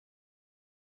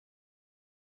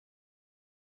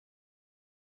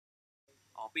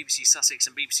on BBC Sussex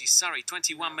and BBC Surrey,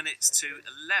 21 minutes to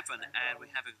 11, and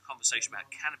we're having a conversation about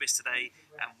cannabis today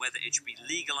and whether it should be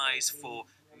legalised for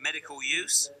medical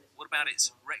use. What about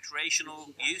its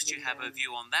recreational use? Do you have a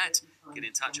view on that? Get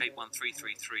in touch,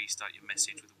 81333, start your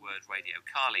message with the word radio.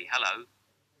 Carly, hello.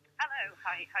 Hello,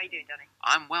 how are you doing, Danny?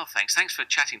 I'm well, thanks. Thanks for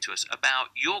chatting to us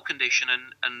about your condition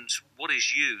and what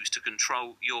is used to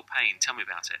control your pain. Tell me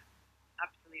about it.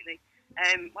 Absolutely.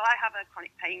 Well, I have a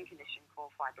chronic pain condition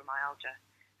called fibromyalgia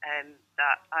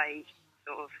that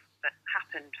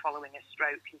happened following a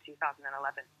stroke in 2011.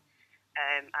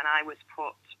 And I was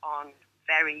put on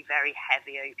very, very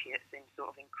heavy opiates in sort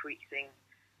of increasing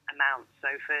amounts. So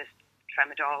first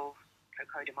tramadol,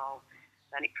 cocodamol,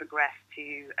 then it progressed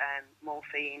to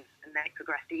morphine, and then it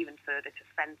progressed even further to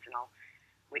fentanyl,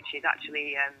 which is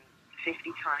actually 50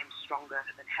 times stronger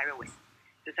than heroin.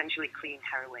 It's essentially clean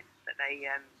heroin that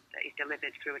is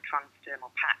delivered through a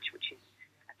transdermal patch, which is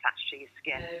attached to your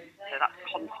skin. So that's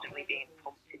constantly being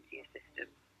pumped into your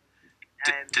system.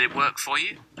 Did it work for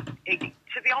you?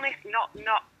 To be honest, not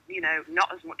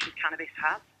as much as cannabis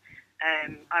has.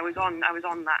 I was on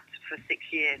that for 6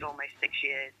 years, almost 6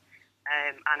 years,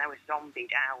 and I was zombied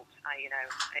out.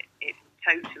 It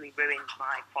totally ruined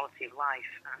my quality of life,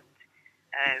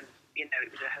 and it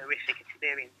was a horrific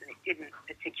experience, and it didn't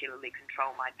particularly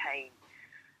control my pain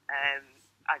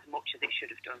as much as it should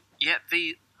have done. Yet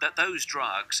those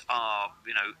drugs are,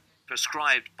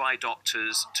 prescribed by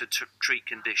doctors to treat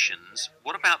conditions.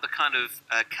 What about the kind of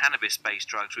cannabis-based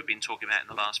drugs we've been talking about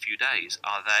in the last few days?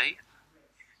 Are they?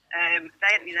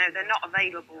 They're not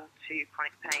available to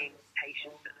chronic pain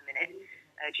patients at the minute.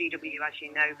 GW, as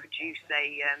you know, produce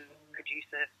a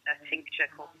tincture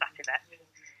called Sativex.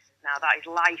 Now, that is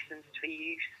licensed for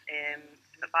use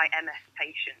by MS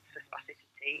patients for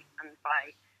spasticity and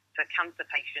for cancer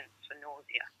patients for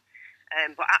nausea.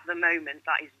 But at the moment,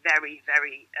 that is very,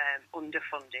 very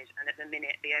underfunded. And at the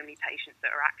minute, the only patients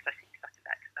that are accessing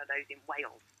Sativex are those in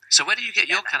Wales. So where do you get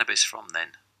your cannabis from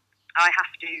then? I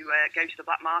have to go to the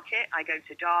black market. I go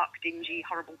to dark, dingy,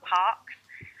 horrible parks.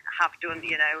 I have done,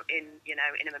 in a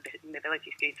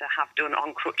mobility scooter, have done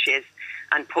on crutches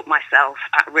and put myself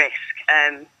at risk.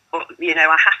 But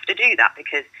I have to do that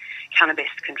because cannabis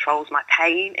controls my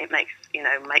pain. It makes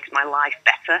my life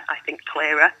better, I think,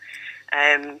 clearer.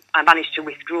 I managed to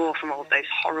withdraw from all those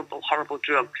horrible, horrible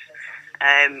drugs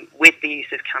with the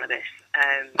use of cannabis.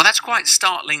 Well, that's quite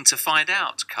startling to find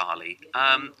out, Carly.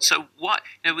 So what,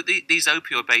 with these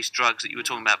opioid-based drugs that you were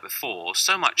talking about before,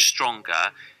 so much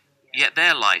stronger, yet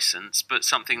they're licensed, but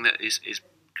something that is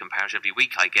comparatively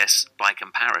weak, I guess, by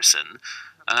comparison,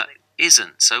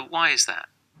 isn't. So why is that?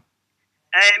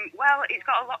 Well, it's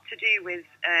got a lot to do with,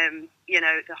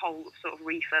 the whole sort of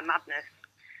reefer madness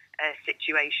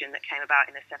situation that came about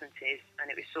in the 70s, and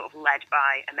it was sort of led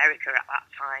by America at that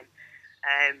time.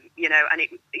 And it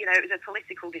was a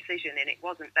political decision, and it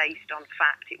wasn't based on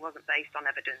fact, it wasn't based on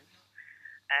evidence.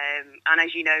 And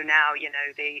as you know now,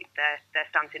 their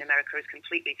stance in America has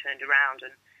completely turned around,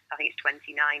 and I think it's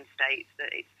 29 states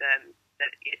that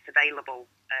it's available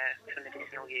for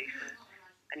medicinal use,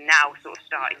 and now sort of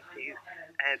starting to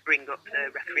bring up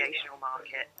the recreational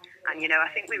market. And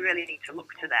I think we really need to look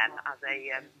to them as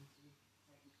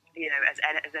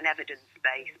as an evidence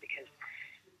base, because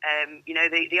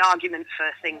the argument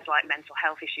for things like mental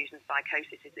health issues and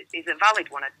psychosis is a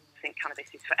valid one. I think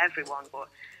cannabis is for everyone, but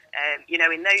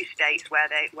in those states where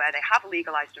they have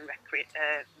legalised and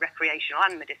recreational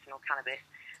and medicinal cannabis,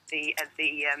 the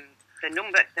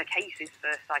cases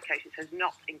for psychosis has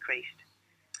not increased.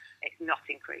 It's not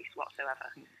increased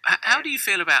whatsoever. How do you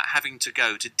feel about having to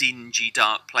go to dingy,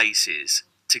 dark places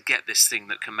to get this thing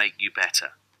that can make you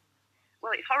better?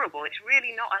 Well, it's horrible. It's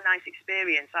really not a nice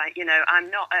experience. I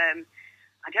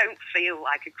don't feel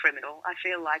like a criminal. I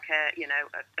feel like a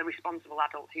responsible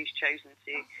adult who's chosen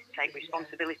to take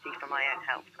responsibility for my own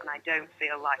health. And I don't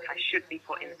feel like I should be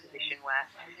put in a position where,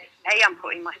 A, I'm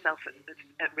putting myself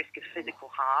at risk of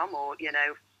physical harm or,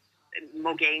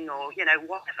 mugging or,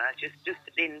 whatever, just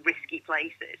in risky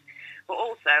places. But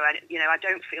also, I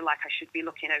don't feel like I should be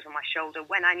looking over my shoulder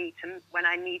when I need to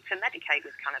medicate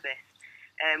with cannabis.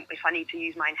 If I need to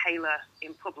use my inhaler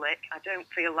in public, I don't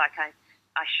feel like I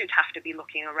should have to be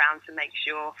looking around to make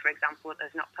sure, for example, that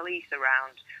there's not police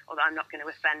around or that I'm not going to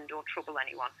offend or trouble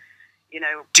anyone.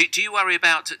 Do you worry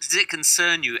about, does it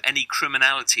concern you, any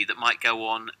criminality that might go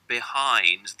on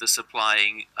behind the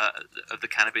supplying of the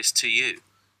cannabis to you?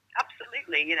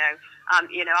 Absolutely. I'm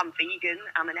vegan.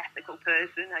 I'm an ethical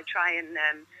person. I try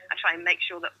and make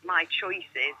sure that my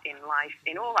choices in life,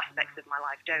 in all aspects of my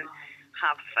life, don't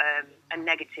have a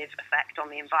negative effect on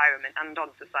the environment and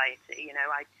on society.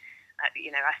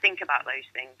 I think about those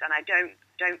things, and I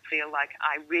don't feel like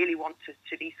I really want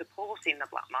to be supporting the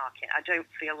black market. I don't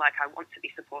feel like I want to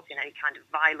be supporting any kind of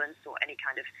violence or any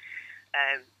kind of,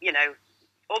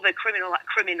 other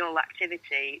criminal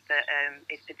activity that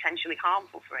is potentially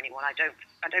harmful for anyone. I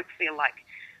don't feel like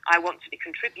I want to be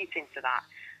contributing to that.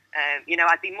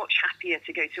 I'd be much happier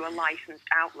to go to a licensed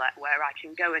outlet where I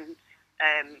can go and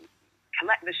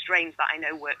collect the strains that I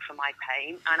know work for my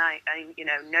pain, and I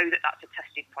know that that's a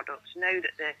tested product, know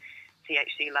that the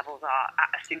THC levels are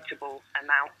at a suitable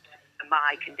amount for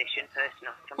my condition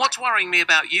personally. What's worrying me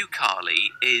about you, Carly,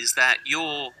 is that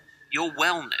your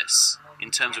wellness,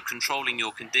 in terms of controlling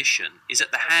your condition, is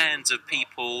at the hands of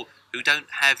people who don't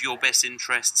have your best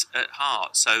interests at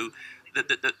heart. So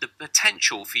the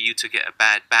potential for you to get a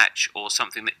bad batch or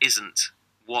something that isn't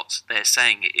what they're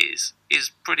saying it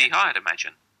is pretty high, I'd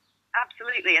imagine.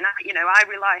 Absolutely, and I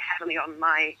rely heavily on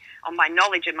my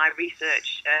knowledge and my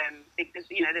research because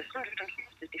there's hundreds and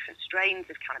hundreds of different strains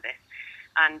of cannabis,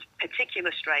 and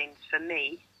particular strains for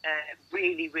me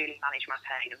really manage my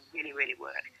pain and really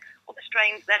work. Other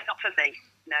strains, they're not for me.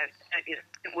 It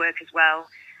don't work as well.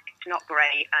 It's not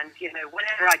great, and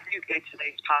whenever I do go to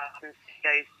those parts,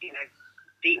 those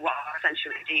what are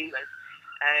essentially dealers,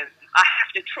 I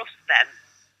have to trust them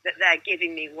that they're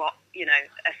giving me what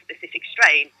a specific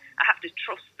strain. I have to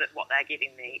trust that what they're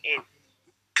giving me is.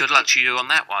 Good luck to you on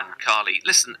that one, Carly.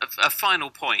 Listen, a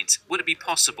final point. Would it be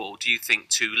possible, do you think,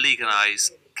 to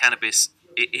legalise cannabis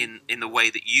in the way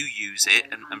that you use it,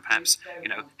 and perhaps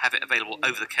have it available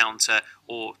over the counter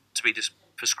or to be just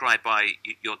prescribed by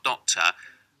your doctor,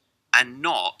 and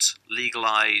not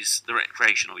legalise the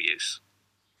recreational use?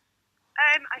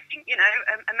 I think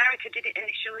America did it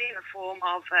initially in the form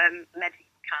of medical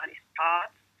cannabis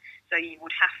cards. So you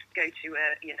would have to go to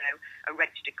a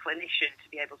registered clinician to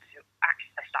be able to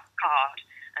access that card,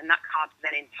 and that card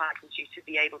then entitles you to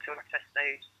be able to access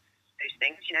those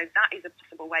things. That is a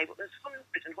possible way, but there's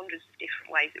hundreds and hundreds of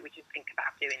different ways that we can think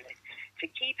about doing this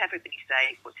to keep everybody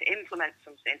safe, but to implement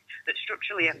something that's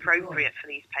structurally appropriate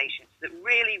for these patients that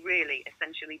really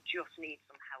essentially just need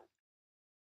some help.